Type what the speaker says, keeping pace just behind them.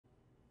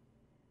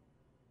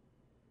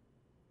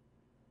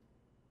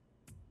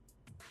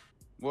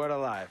What a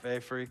life, eh,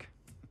 freak?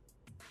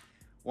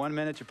 1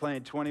 minute you're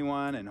playing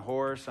 21 and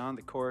horse on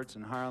the courts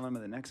in Harlem,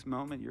 and the next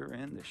moment you're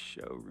in the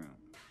showroom,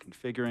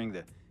 configuring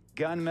the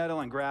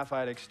gunmetal and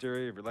graphite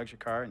exterior of your luxury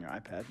car and your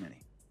iPad mini.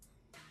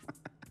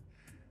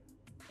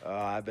 Oh,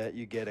 I bet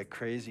you get a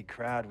crazy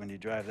crowd when you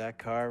drive that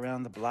car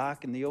around the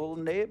block in the old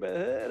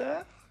neighborhood,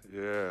 huh?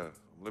 Yeah,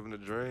 I'm living the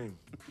dream.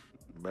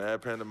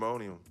 Mad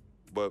pandemonium.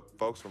 But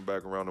folks from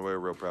back around the way are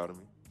real proud of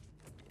me.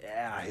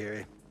 Yeah, I hear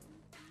you.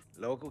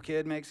 Local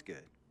kid makes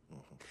good.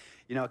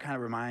 You know, it kind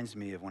of reminds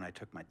me of when I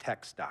took my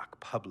tech stock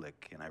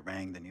public and I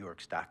rang the New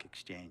York Stock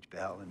Exchange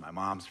bell, and my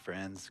mom's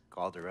friends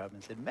called her up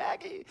and said,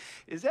 "Maggie,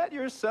 is that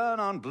your son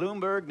on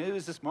Bloomberg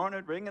News this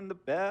morning ringing the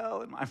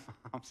bell?" And my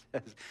mom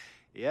says,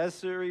 "Yes,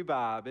 sirree,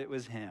 Bob, it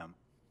was him."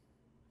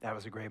 That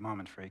was a great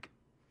moment, freak.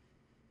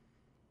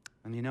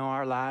 And you know,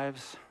 our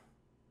lives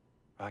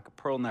are like a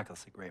pearl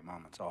necklace of great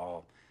moments,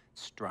 all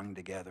strung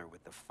together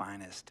with the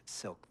finest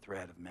silk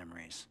thread of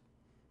memories.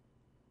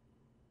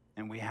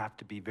 And we have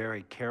to be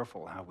very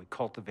careful how we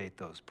cultivate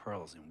those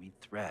pearls and we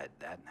thread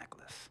that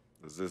necklace.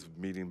 Does this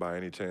meeting by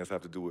any chance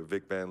have to do with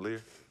Vic Van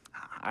Leer?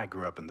 I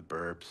grew up in the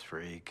burbs,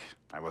 freak.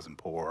 I wasn't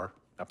poor,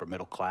 upper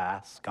middle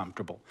class,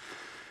 comfortable.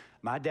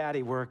 My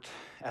daddy worked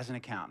as an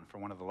accountant for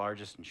one of the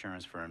largest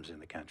insurance firms in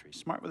the country.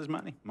 Smart with his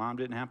money. Mom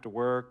didn't have to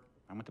work.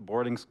 I went to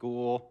boarding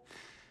school.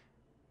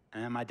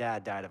 And then my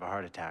dad died of a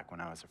heart attack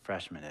when I was a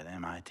freshman at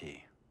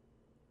MIT.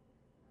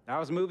 I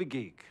was a movie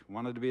geek,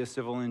 wanted to be a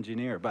civil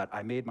engineer, but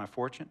I made my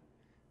fortune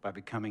by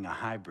becoming a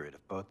hybrid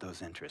of both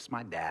those interests.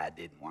 My dad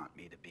didn't want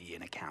me to be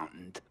an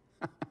accountant.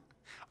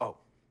 Oh,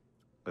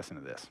 listen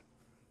to this.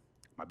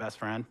 My best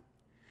friend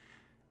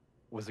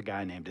was a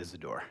guy named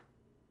Isidore.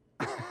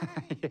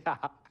 Yeah,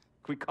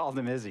 we called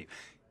him Izzy.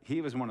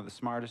 He was one of the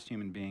smartest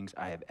human beings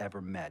I have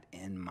ever met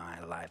in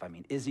my life. I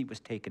mean, Izzy was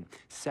taking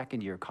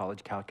second-year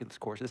college calculus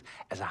courses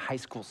as a high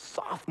school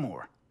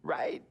sophomore,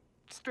 right?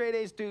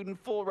 Straight-A student,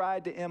 full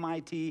ride to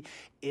MIT.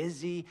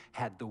 Izzy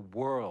had the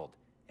world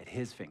at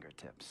his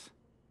fingertips.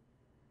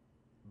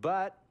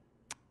 But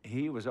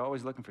he was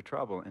always looking for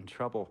trouble, and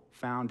trouble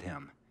found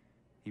him.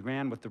 He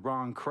ran with the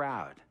wrong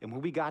crowd. And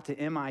when we got to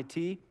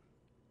MIT,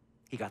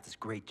 he got this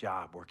great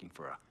job working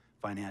for a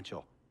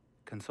financial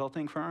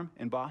consulting firm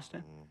in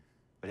Boston.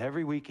 But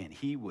every weekend,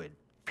 he would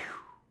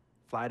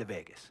fly to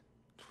Vegas.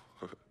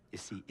 You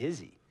see,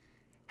 Izzy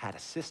had a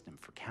system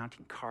for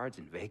counting cards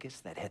in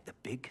Vegas that had the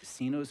big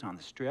casinos on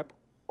the Strip.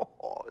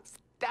 Oh,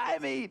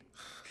 stymied.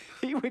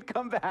 He would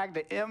come back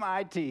to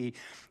MIT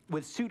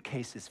with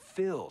suitcases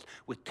filled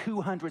with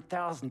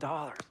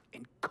 $200,000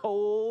 in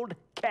cold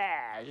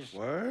cash.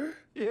 What?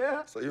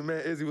 Yeah. So your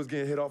man Izzy was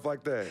getting hit off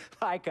like that?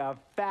 Like a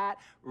fat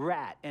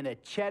rat in a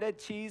cheddar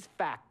cheese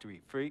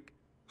factory, freak.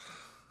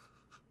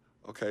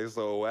 Okay,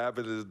 so what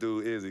happened to this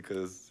dude Izzy?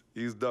 Because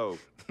he's dope.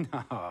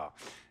 No,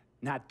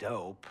 not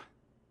dope.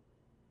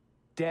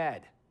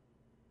 Dead.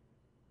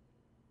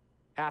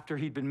 After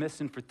he'd been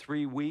missing for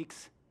 3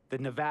 weeks, the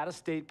Nevada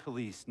State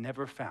Police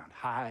never found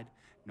hide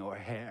nor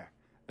hair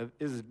of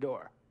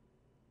Isidore.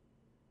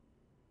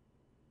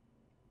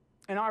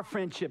 And our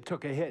friendship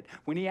took a hit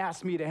when he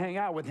asked me to hang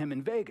out with him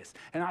in Vegas,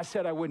 and I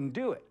said I wouldn't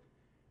do it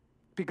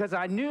because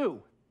I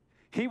knew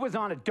he was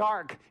on a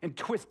dark and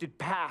twisted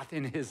path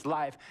in his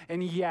life.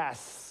 And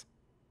yes,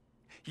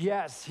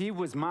 he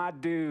was my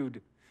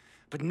dude.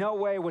 But no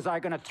way was I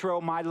gonna throw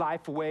my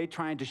life away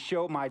trying to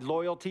show my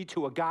loyalty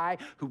to a guy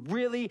who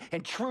really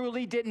and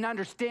truly didn't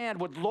understand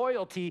what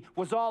loyalty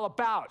was all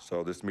about.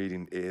 So this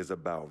meeting is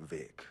about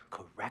Vic.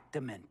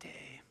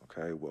 Correctamente.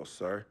 Okay, well,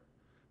 sir,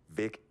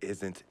 Vic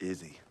isn't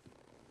Izzy.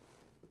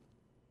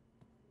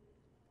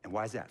 And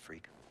why's that,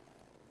 freak?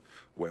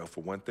 Well,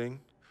 for one thing,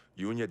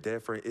 you and your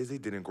dead friend Izzy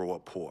didn't grow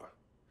up poor.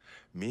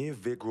 Me and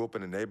Vic grew up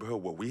in a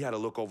neighborhood where we had to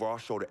look over our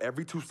shoulder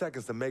every 2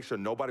 seconds to make sure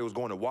nobody was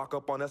going to walk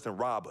up on us and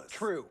rob us.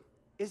 True.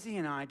 Izzy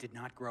and I did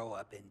not grow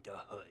up in the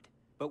hood.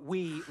 But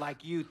we,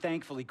 like you,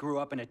 thankfully grew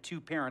up in a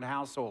 2-parent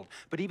household.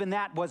 But even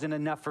that wasn't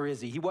enough for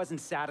Izzy. He wasn't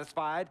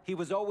satisfied. He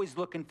was always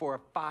looking for a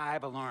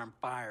 5-alarm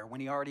fire when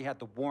he already had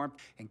the warmth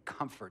and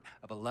comfort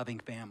of a loving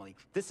family.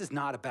 This is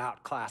not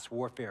about class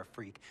warfare,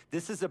 freak.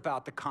 This is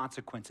about the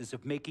consequences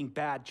of making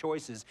bad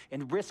choices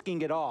and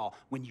risking it all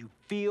when you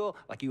feel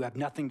like you have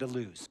nothing to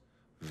lose.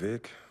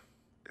 Vic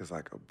is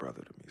like a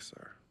brother to me,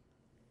 sir.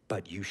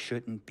 But you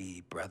shouldn't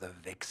be Brother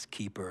Vic's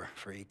keeper,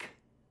 freak.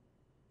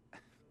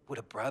 Would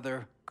a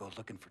brother go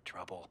looking for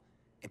trouble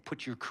and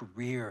put your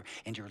career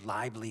and your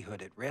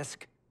livelihood at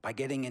risk by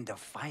getting into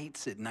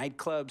fights at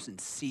nightclubs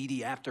and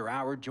seedy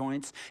after-hour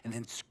joints and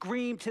then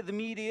scream to the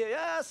media,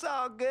 "Yeah, it's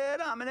all good,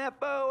 I'm an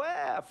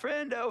FOF,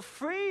 friendo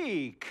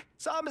freak.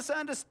 It's all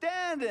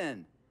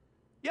misunderstanding.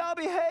 Y'all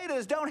be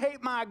haters, don't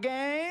hate my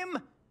game."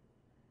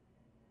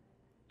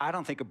 I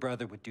don't think a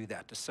brother would do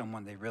that to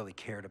someone they really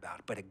cared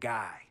about, but a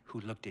guy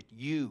who looked at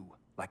you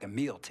like a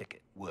meal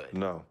ticket would.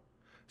 No.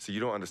 See, you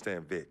don't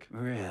understand Vic.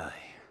 Really?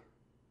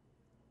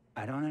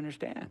 I don't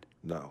understand.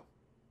 No.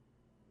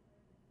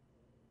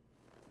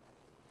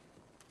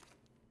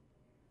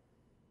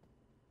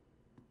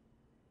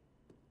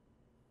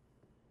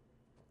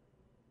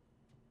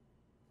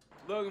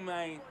 Look,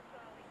 man,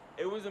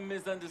 it was a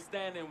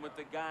misunderstanding with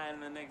the guy in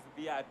the next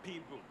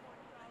VIP booth.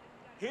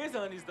 His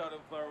honey started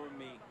flirting with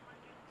me,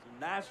 so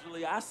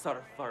naturally I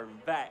started flirting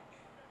back.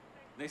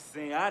 Next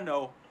thing I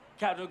know,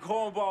 Captain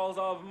Cornball's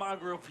off my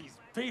grill piece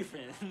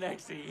beefing.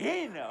 Next thing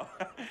he know,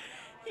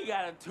 he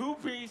got a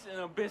two-piece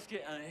and a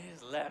biscuit under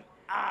his left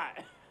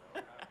eye.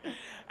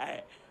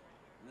 Hey,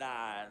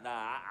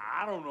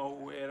 I don't know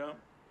who hit him.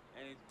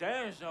 And it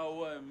damn sure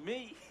wasn't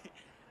me.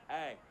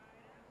 Hey,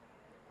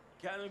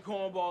 Captain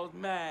Cornball's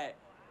mad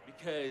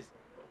because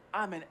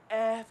I'm an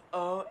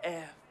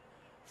FOF,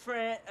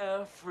 friend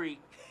of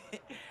freak.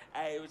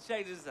 Hey, but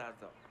check this out,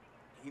 though.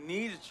 He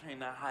needs to train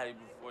that hottie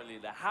before he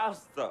leave the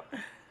house, though.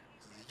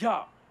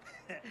 Yo,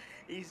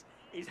 he's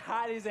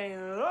hotties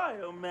ain't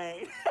loyal,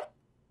 man.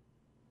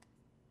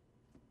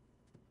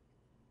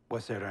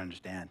 What's there to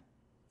understand?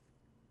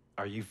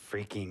 Are you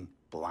freaking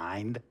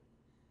blind?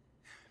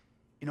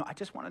 You know, I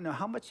just want to know,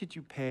 how much did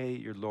you pay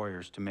your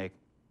lawyers to make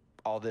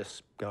all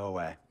this go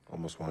away?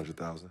 Almost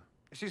 100,000.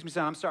 Excuse me,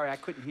 son, I'm sorry, I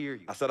couldn't hear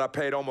you. I said I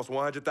paid almost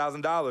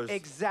 $100,000.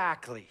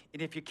 Exactly.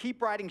 And if you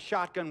keep riding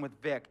shotgun with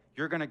Vic,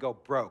 you're gonna go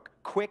broke.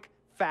 Quick,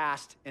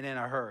 fast, and in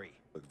a hurry.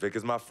 Look, Vic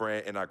is my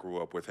friend, and I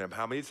grew up with him.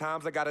 How many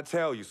times I gotta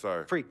tell you,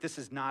 sir? Freak, this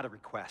is not a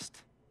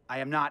request. I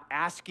am not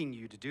asking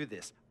you to do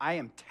this. I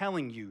am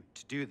telling you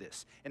to do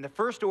this. And the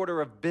first order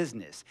of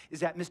business is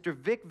that Mr.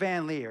 Vic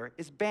Van Leer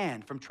is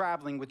banned from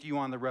traveling with you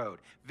on the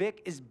road.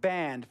 Vic is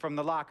banned from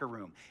the locker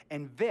room.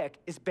 And Vic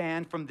is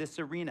banned from this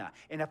arena.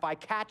 And if I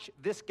catch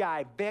this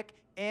guy, Vic,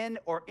 in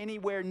or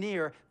anywhere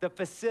near the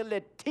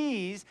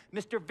facilities,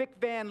 Mr. Vic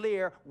Van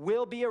Leer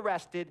will be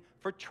arrested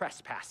for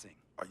trespassing.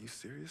 Are you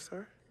serious,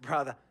 sir?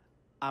 Brother,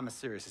 I'm as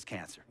serious as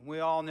cancer. We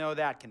all know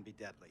that can be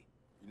deadly.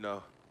 You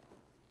know,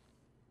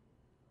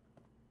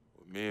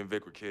 when me and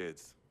Vic were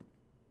kids,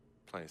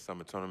 playing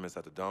summer tournaments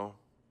at the Dome,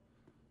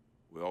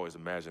 we always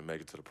imagined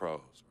making it to the pros,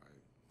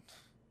 right?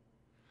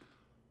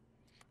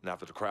 And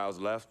after the crowds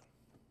left,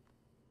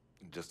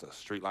 just a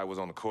street light was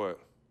on the court,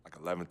 like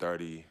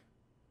 11:30,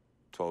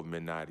 12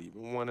 midnight,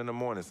 even 1 in the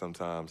morning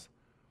sometimes.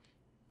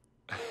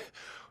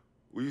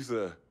 We used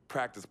to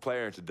practice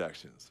player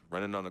introductions,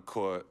 running on the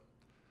court,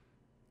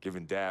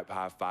 giving dap,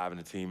 high-fiving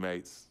the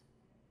teammates.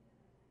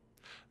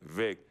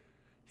 Vic,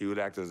 he would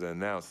act as an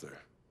announcer.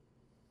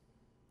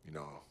 You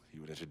know, he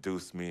would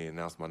introduce me,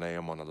 announce my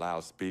name on the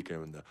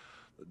loudspeaker, and the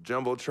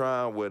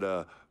Jumbotron would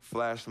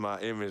flash my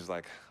image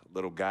like a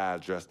little guy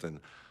dressed in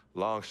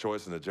long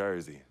shorts and a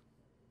jersey.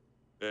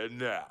 And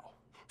now,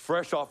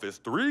 fresh off his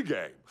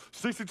 3-game,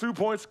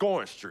 62-point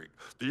scoring streak,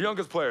 the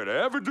youngest player to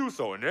ever do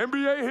so in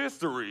NBA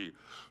history,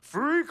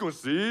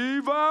 Frequency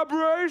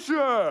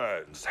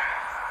Vibrations.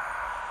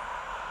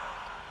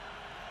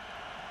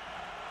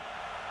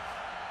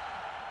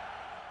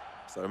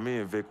 So me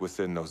and Vic would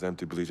sit in those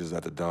empty bleachers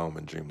at the Dome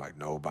and dream like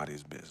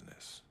nobody's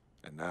business.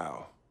 And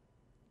now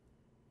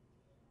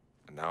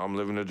I'm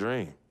living a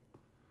dream.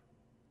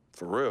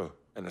 For real.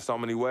 And in so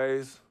many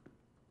ways,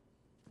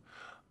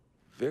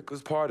 Vic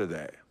was part of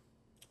that.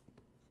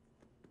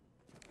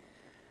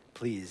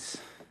 Please,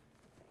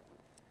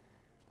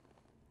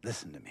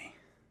 listen to me.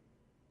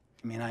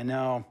 I mean, I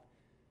know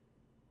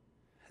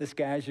this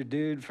guy's your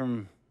dude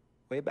from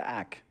way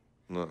back.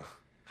 Look,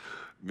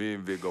 me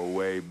and Vic go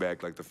way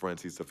back like the front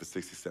seats of a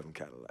 '67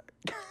 Cadillac.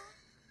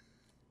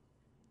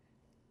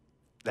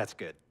 That's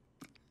good.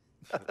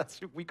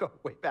 We go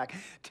way back.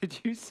 Did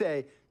you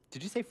say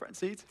front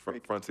seats?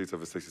 Front seats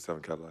of a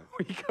 '67 Cadillac.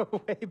 We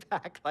go way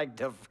back like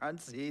the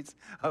front seats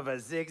of a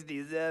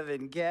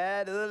 '67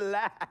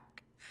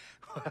 Cadillac.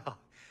 Well,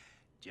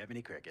 do you have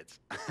any crickets?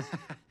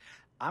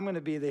 I'm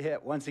gonna be the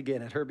hit once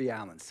again at Herbie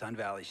Allen's Sun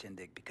Valley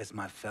Shindig because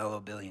my fellow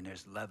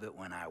billionaires love it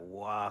when I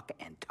walk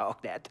and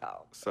talk that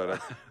talk. So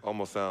that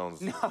almost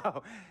sounds...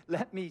 No,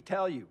 let me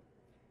tell you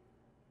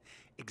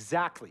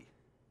exactly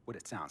what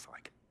it sounds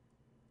like.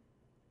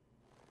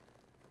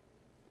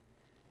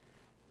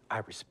 I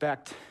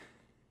respect,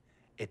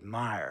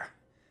 admire,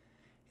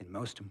 and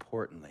most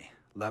importantly,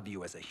 love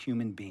you as a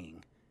human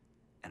being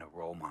and a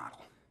role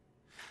model.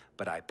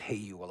 But I pay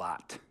you a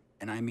lot.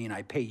 And I mean,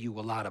 I pay you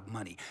a lot of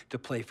money to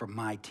play for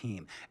my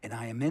team. And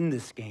I am in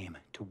this game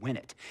to win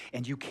it.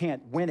 And you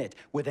can't win it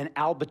with an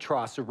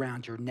albatross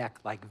around your neck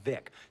like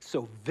Vic.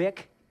 So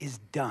Vic is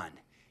done.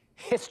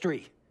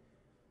 History.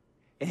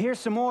 And here's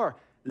some more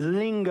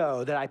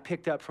lingo that I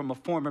picked up from a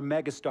former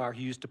megastar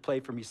who used to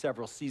play for me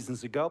several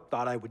seasons ago.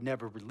 Thought I would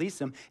never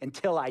release him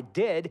until I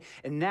did.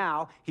 And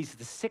now he's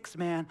the 6th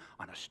man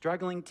on a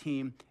struggling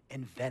team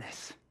in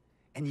Venice.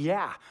 And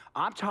yeah,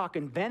 I'm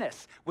talking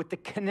Venice with the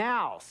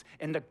canals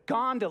and the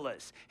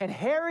gondolas and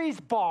Harry's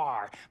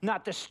Bar,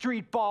 not the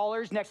street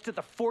ballers next to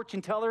the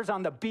fortune tellers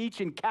on the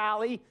beach in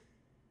Cali.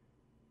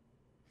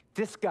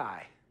 This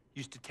guy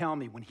used to tell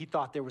me when he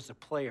thought there was a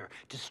player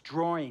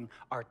destroying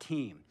our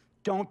team,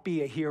 don't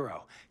be a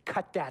hero,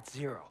 cut that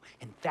zero.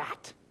 And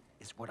that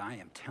is what I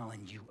am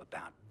telling you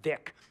about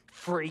Vic,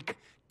 freak.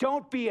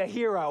 Don't be a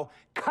hero,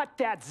 cut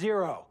that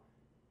zero.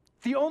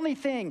 The only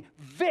thing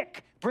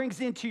Vic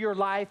brings into your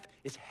life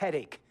is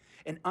headache.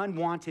 and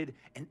unwanted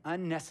and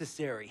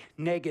unnecessary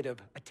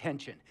negative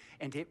attention,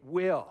 and it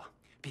will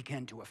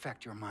begin to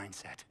affect your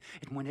mindset.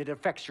 And when it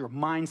affects your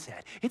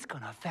mindset, it's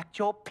gonna affect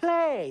your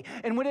play.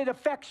 And when it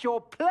affects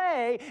your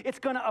play, it's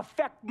gonna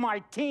affect my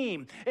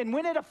team. And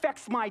when it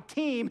affects my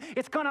team,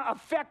 it's gonna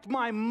affect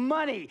my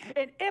money.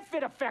 And if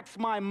it affects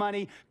my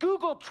money,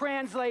 Google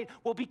Translate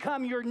will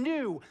become your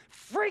new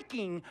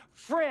freaking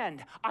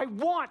friend. I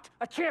want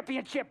a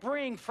championship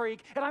ring,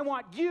 freak, and I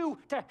want you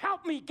to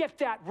help me get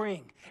that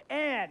ring.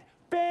 And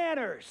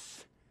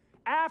banners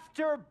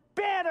after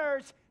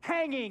banners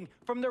hanging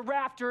from the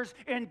rafters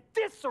in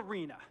this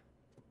arena.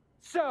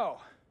 So,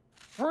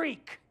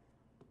 freak,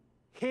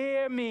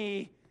 hear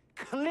me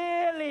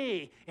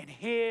clearly and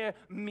hear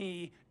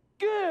me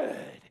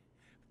good.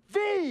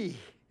 V,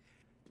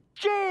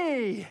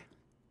 G,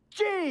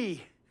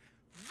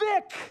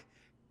 Vic,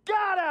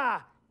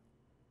 gotta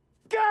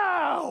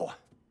go!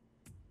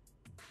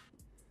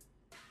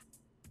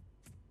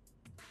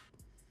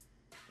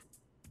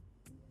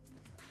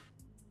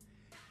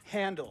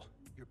 Handle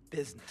your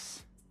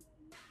business.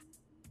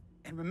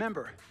 And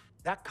remember,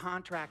 that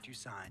contract you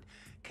signed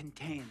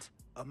contains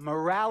a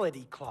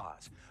morality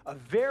clause, a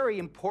very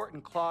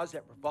important clause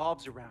that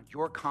revolves around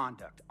your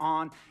conduct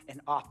on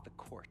and off the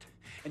court,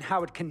 and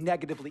how it can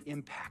negatively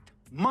impact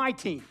my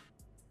team.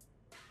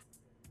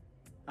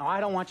 Now, I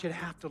don't want you to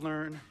have to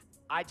learn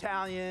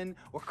Italian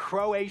or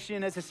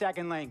Croatian as a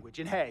second language.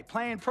 And hey,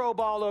 playing pro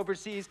ball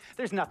overseas,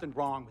 there's nothing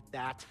wrong with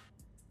that.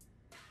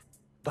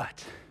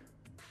 But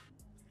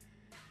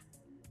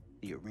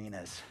the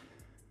arenas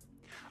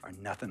are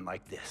nothing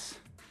like this,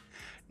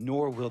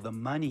 nor will the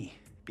money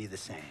be the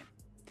same.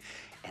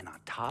 And on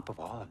top of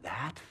all of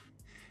that,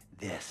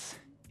 this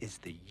is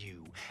the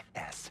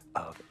US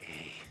of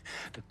A,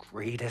 the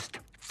greatest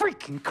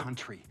freaking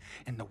country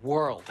in the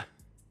world.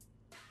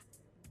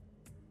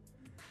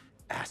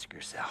 Ask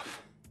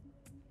yourself,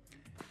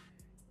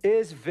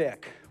 is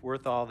Vic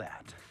worth all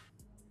that?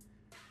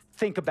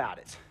 Think about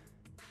it.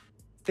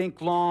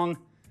 Think long,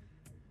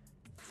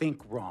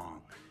 think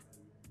wrong.